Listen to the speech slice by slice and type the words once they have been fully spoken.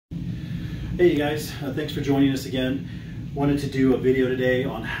Hey you guys, thanks for joining us again. Wanted to do a video today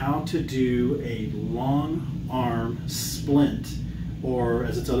on how to do a long arm splint, or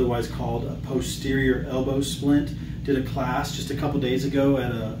as it's otherwise called, a posterior elbow splint. Did a class just a couple days ago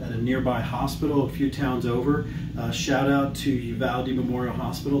at a nearby hospital a few towns over. Shout out to Uvalde Memorial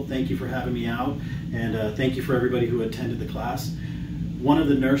Hospital. Thank you for having me out, and thank you for everybody who attended the class. One of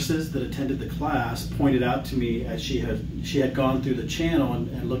the nurses that attended the class pointed out to me, as she had gone through the channel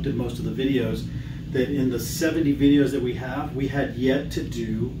and looked at most of the videos, that in the 70 videos that we had yet to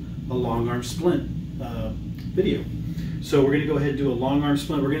do a long arm splint video. So we're going to go ahead and do a long arm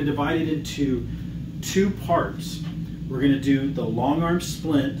splint. We're going to divide it into two parts. We're going to do the long arm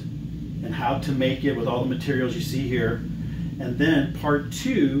splint and how to make it with all the materials you see here. And then part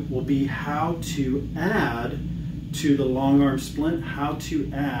two will be how to add to the long arm splint, how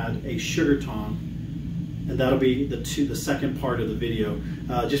to add a sugar tong, and that'll be the second part of the video.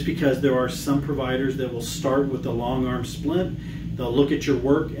 Just because there are some providers that will start with the long arm splint, they'll look at your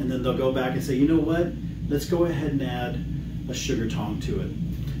work and then they'll go back and say, you know what, let's go ahead and add a sugar tong to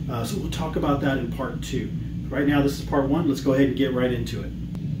it. So we'll talk about that in part two. Right now this is part one. Let's go ahead and get right into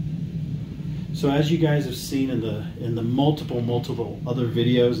it. So as you guys have seen in the multiple other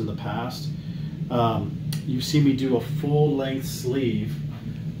videos in the past, you've seen me do a full length sleeve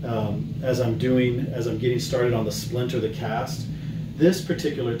as I'm getting started on the splint or the cast. This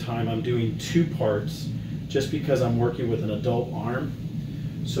particular time I'm doing two parts just because I'm working with an adult arm.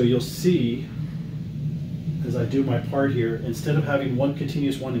 So you'll see as I do my part here, instead of having one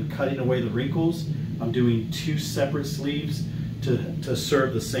continuous one and cutting away the wrinkles, I'm doing two separate sleeves to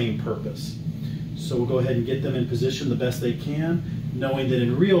serve the same purpose. So we'll go ahead and get them in position the best they can, knowing that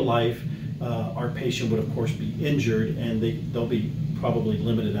in real life our patient would of course be injured and they'll be probably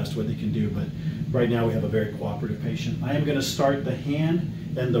limited as to what they can do, but right now we have a very cooperative patient. I am going to start the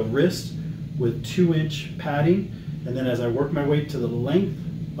hand and the wrist with 2-inch padding, and then as I work my way to the length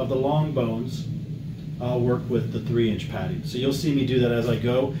of the long bones, I'll work with the 3-inch padding. So you'll see me do that as I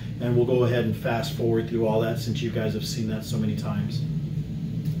go, and we'll go ahead and fast forward through all that since you guys have seen that so many times.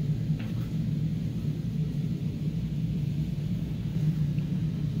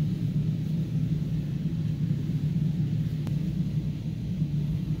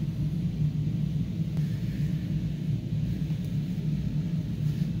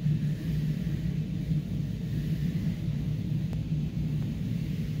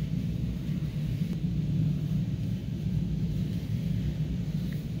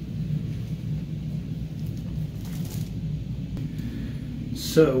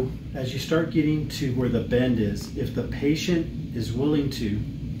 So as you start getting to where the bend is, if the patient is willing to,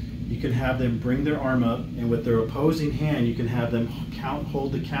 you can have them bring their arm up, and with their opposing hand you can have them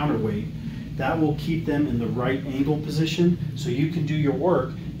hold the counterweight. That will keep them in the right angle position so you can do your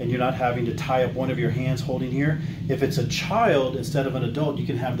work and you're not having to tie up one of your hands holding here. If it's a child instead of an adult, you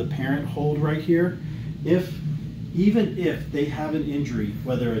can have the parent hold right here. Even if they have an injury,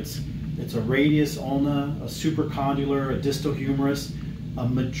 whether it's a radius ulna, a supracondylar, a distal humerus, a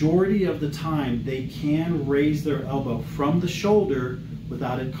majority of the time they can raise their elbow from the shoulder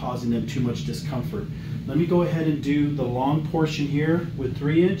without it causing them too much discomfort. Let me go ahead and do the long portion here with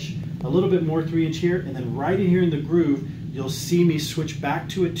 3-inch, a little bit more 3-inch here, and then right in here in the groove you'll see me switch back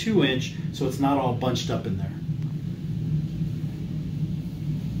to a 2-inch so it's not all bunched up in there.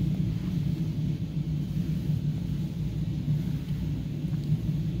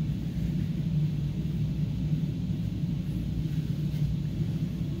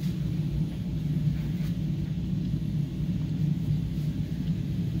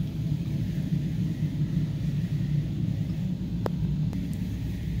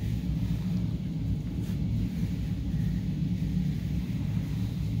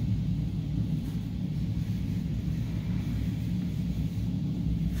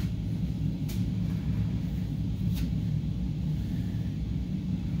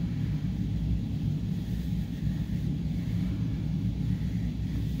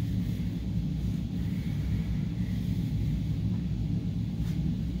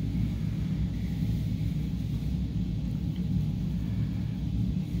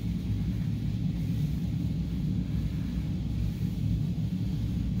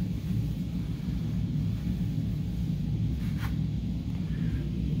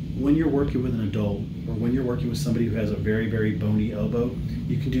 When you're working with an adult, or when you're working with somebody who has a very bony elbow,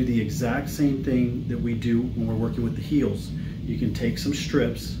 you can do the exact same thing that we do when we're working with the heels. You can take some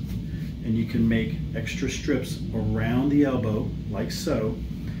strips and you can make extra strips around the elbow like so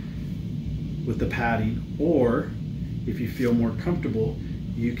with the padding, or if you feel more comfortable,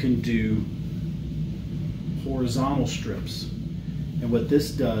 you can do horizontal strips. And what this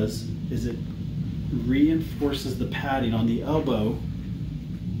does is it reinforces the padding on the elbow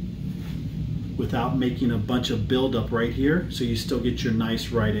without making a bunch of buildup right here, so you still get your nice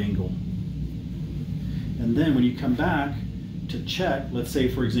right angle. And then when you come back to check, let's say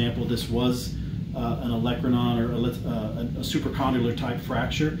for example this was an olecranon or a supracondylar type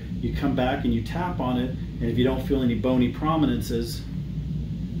fracture, you come back and you tap on it, and if you don't feel any bony prominences,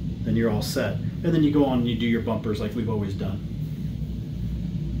 then you're all set. And then you go on and you do your bumpers like we've always done.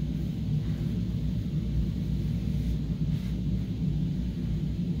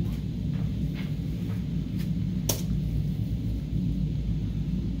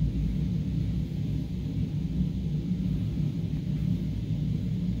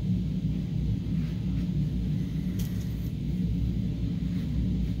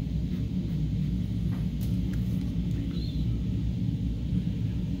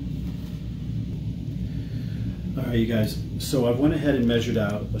 All right, you guys, so I went ahead and measured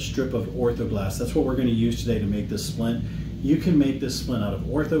out a strip of orthoglass. That's what we're going to use today to make this splint. You can make this splint out of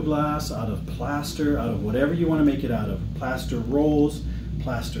orthoglass, out of plaster, out of whatever you want to make it out of. Plaster rolls,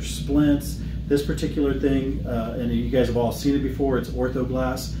 plaster splints. This particular thing, and you guys have all seen it before, it's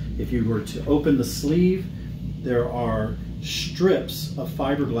orthoglass. If you were to open the sleeve, there are strips of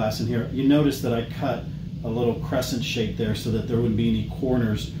fiberglass in here. You notice that I cut a little crescent shape there so that there wouldn't be any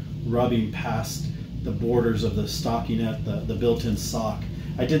corners rubbing past the borders of the stockinette, the built-in sock.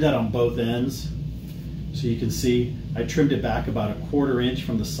 I did that on both ends, so you can see I trimmed it back about 1/4 inch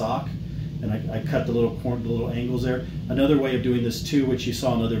from the sock, and I cut the little angles there. Another way of doing this too, which you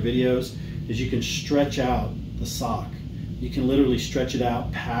saw in other videos, is you can stretch out the sock. You can literally stretch it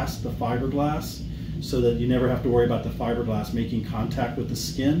out past the fiberglass so that you never have to worry about the fiberglass making contact with the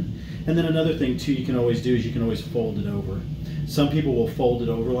skin. And then another thing too you can always do is you can always fold it over. Some people will fold it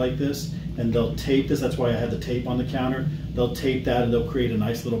over like this, and they'll tape this. That's why I had the tape on the counter. They'll tape that and they'll create a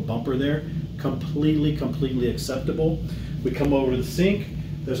nice little bumper there. Completely acceptable. We come over to the sink.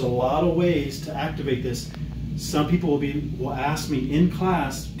 There's a lot of ways to activate this. Some people will ask me in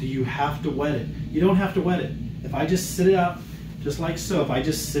class, do you have to wet it? You don't have to wet it. If I just sit it out, just like so, if I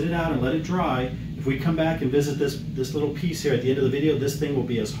just sit it out and let it dry, if we come back and visit this little piece here at the end of the video, this thing will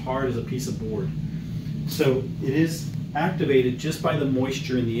be as hard as a piece of board. So it is activated just by the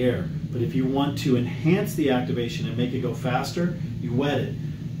moisture in the air. But if you want to enhance the activation and make it go faster, you wet it.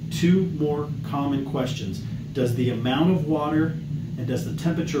 2 more common questions. Does the amount of water and does the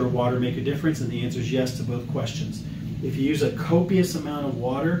temperature of water make a difference? And the answer is yes to both questions. If you use a copious amount of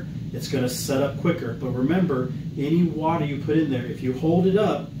water, it's going to set up quicker. But remember, any water you put in there, if you hold it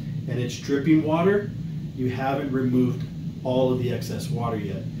up and it's dripping water, you haven't removed all of the excess water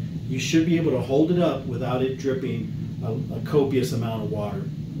yet. You should be able to hold it up without it dripping a copious amount of water.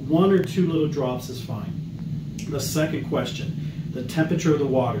 1 or 2 little drops is fine. The second question, the temperature of the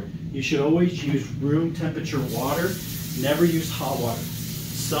water. You should always use room temperature water, never use hot water.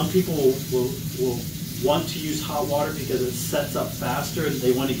 Some people will want to use hot water because it sets up faster and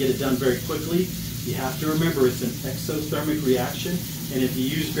they want to get it done very quickly. You have to remember it's an exothermic reaction, and if you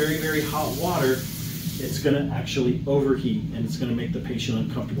use very hot water, it's going to actually overheat and it's going to make the patient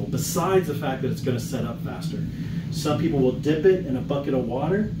uncomfortable, besides the fact that it's going to set up faster. Some people will dip it in a bucket of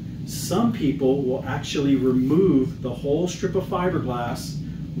water. Some people will actually remove the whole strip of fiberglass,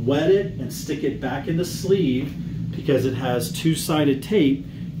 wet it, and stick it back in the sleeve. Because it has 2-sided tape,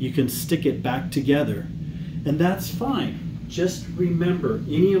 you can stick it back together. And that's fine. Just remember,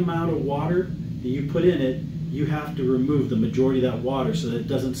 any amount of water that you put in it, you have to remove the majority of that water so that it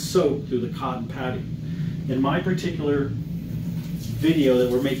doesn't soak through the cotton padding. In my particular video that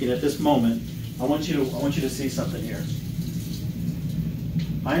we're making at this moment, I want you to see something here.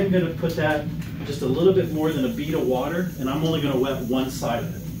 I am going to put that just a little bit more than a bead of water, and I'm only going to wet one side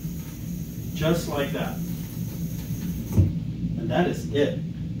of it. Just like that. And that is it.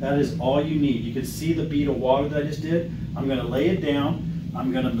 That is all you need. You can see the bead of water that I just did. I'm going to lay it down.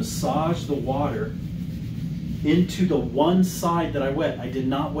 I'm going to massage the water into the one side that I wet. I did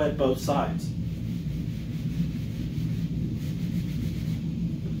not wet both sides.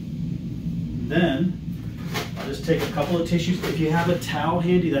 Then I'll just take a couple of tissues. If you have a towel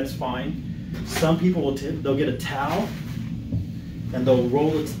handy, that's fine. Some people they'll get a towel and they'll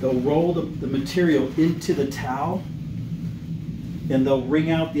roll the material into the towel, and they'll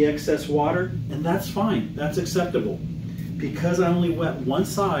wring out the excess water, and that's fine. That's acceptable. Because I only wet one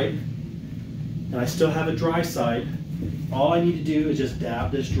side and I still have a dry side, all I need to do is just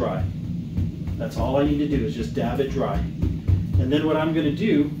dab this dry. That's all I need to do is just dab it dry. And then what I'm going to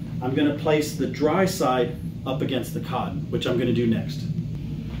do, I'm going to place the dry side up against the cotton, which I'm going to do next.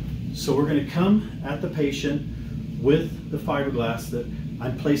 So we're going to come at the patient with the fiberglass that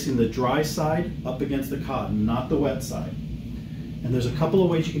I'm placing the dry side up against the cotton, not the wet side. And there's a couple of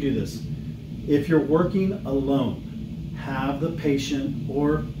ways you can do this. If you're working alone, have the patient,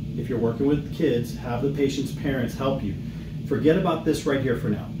 or if you're working with kids, have the patient's parents help you. Forget about this right here for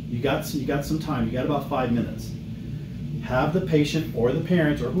now. You got some time, you got about 5 minutes. Have the patient or the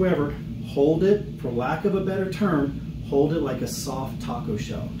parents or whoever hold it, for lack of a better term, hold it like a soft taco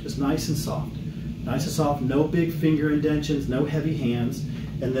shell. Just nice and soft. Nice and soft, no big finger indentions, no heavy hands.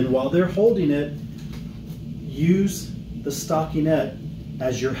 And then while they're holding it, use the stockinette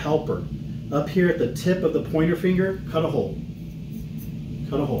as your helper. Up here at the tip of the pointer finger, cut a hole.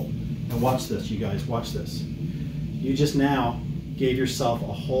 Cut a hole. And watch this, you guys, watch this. You just now gave yourself a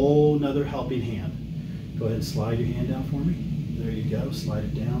whole nother helping hand. Go ahead and slide your hand down for me. There you go, slide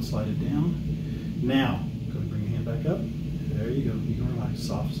it down, slide it down. Now, go ahead and bring your hand back up. There you go, you can relax,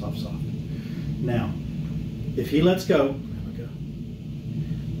 soft, soft, soft. Now, if he lets go,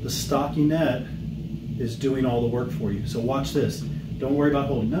 the stockinette is doing all the work for you. So watch this. Don't worry about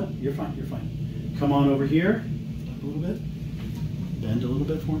holding. No, you're fine, you're fine. Come on over here, a little bit. Bend a little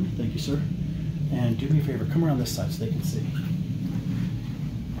bit for me, thank you, sir. And do me a favor, come around this side so they can see.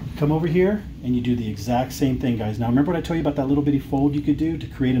 Come over here and you do the exact same thing, guys. Now remember what I told you about that little bitty fold you could do to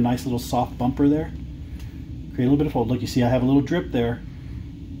create a nice little soft bumper there? Create a little bit of fold. Look, you see I have a little drip there.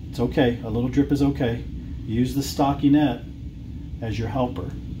 It's okay, a little drip is okay. Use the stockinette as your helper.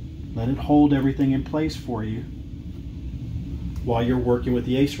 Let it hold everything in place for you while you're working with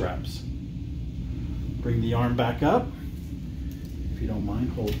the ace wraps. Bring the arm back up. If you don't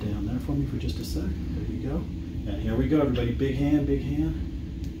mind, hold down there for me for just a sec. There you go. And here we go, everybody. Big hand, big hand.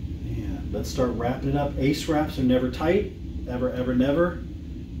 And let's start wrapping it up. Ace wraps are never tight, ever, ever, never.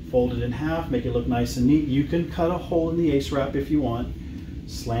 Fold it in half, make it look nice and neat. You can cut a hole in the ace wrap if you want.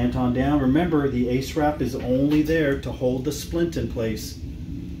 Slant on down. Remember, the ace wrap is only there to hold the splint in place.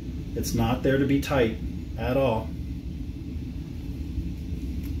 It's not there to be tight at all.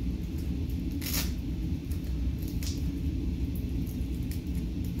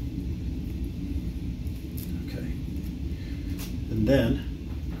 Okay. And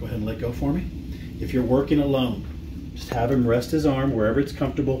then, go ahead and let go for me. If you're working alone, just have him rest his arm wherever it's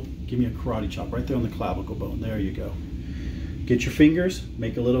comfortable. Give me a karate chop right there on the clavicle bone. There you go. Get your fingers,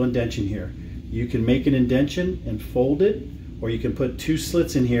 make a little indentation here. You can make an indentation and fold it, or you can put 2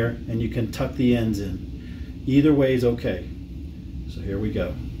 slits in here and you can tuck the ends in. Either way is okay. So here we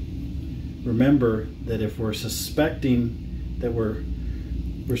go. Remember that if we're suspecting that we're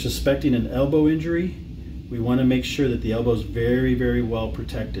suspecting an elbow injury, we want to make sure that the elbow is very, very well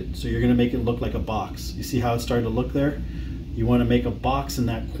protected. So you're going to make it look like a box. You see how it's starting to look there? You want to make a box in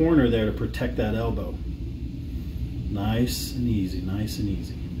that corner there to protect that elbow. Nice and easy, nice and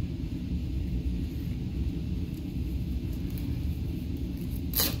easy.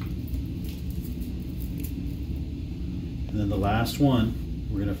 And then the last one,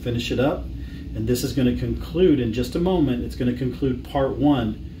 we're going to finish it up. And this is going to conclude in just a moment. It's going to conclude part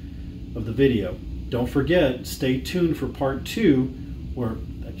 1 of the video. Don't forget, stay tuned for part 2, or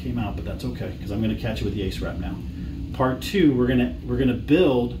that came out, but that's okay, because I'm going to catch it with the ace wrap now. Part 2, we're gonna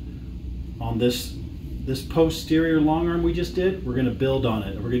build on this posterior long arm we just did. We're gonna build on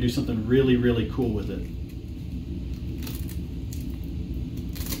it, and we're gonna do something really, really cool with it.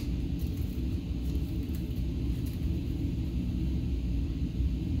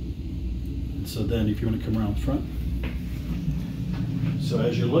 And so then, if you want to come around front. So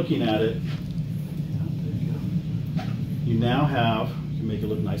as you're looking at it, you now have, you can make it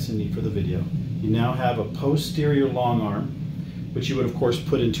look nice and neat for the video, you now have a posterior long arm, which you would of course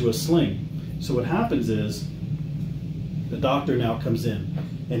put into a sling. So what happens is, the doctor now comes in,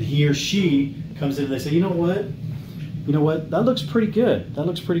 and he or she comes in and they say, you know what, that looks pretty good. That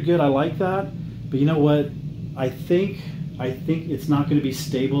looks pretty good, I like that, but you know what, I think it's not going to be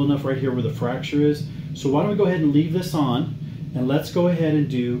stable enough right here where the fracture is, so why don't we go ahead and leave this on, and let's go ahead and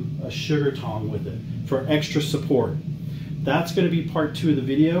do a sugar tong with it for extra support. That's going to be part 2 of the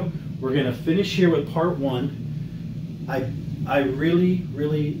video. We're going to finish here with part 1. I really,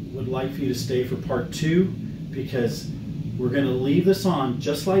 really would like for you to stay for part 2, because we're going to leave this on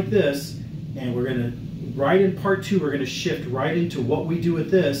just like this, and we're going to, right in part 2, we're going to shift right into what we do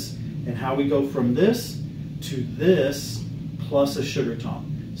with this and how we go from this to this plus a sugar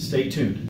tong. Stay tuned.